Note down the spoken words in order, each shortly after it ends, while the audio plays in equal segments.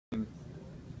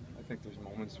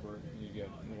moments where you get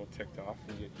a little ticked off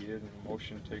and you get heated and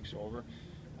emotion takes over.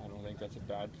 I don't think that's a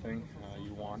bad thing.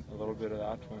 You want a little bit of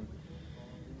that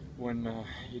when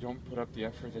you don't put up the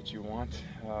effort that you want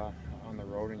on the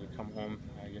road and you come home.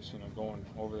 I guess, going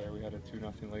over there, we had a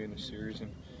 2-0 lead in the series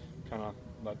and kind of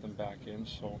let them back in.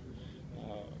 So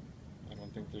I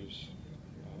don't think there's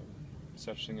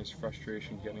such thing as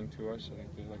frustration getting to us.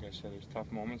 I think, like I said, there's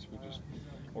tough moments. We just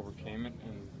overcame it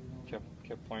and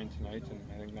kept playing tonight. And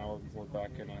I think now we're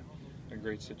back in a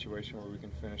great situation where we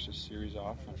can finish this series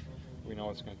off. And we know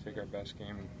it's going to take our best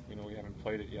game, and we haven't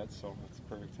played it yet, so it's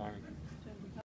perfect timing.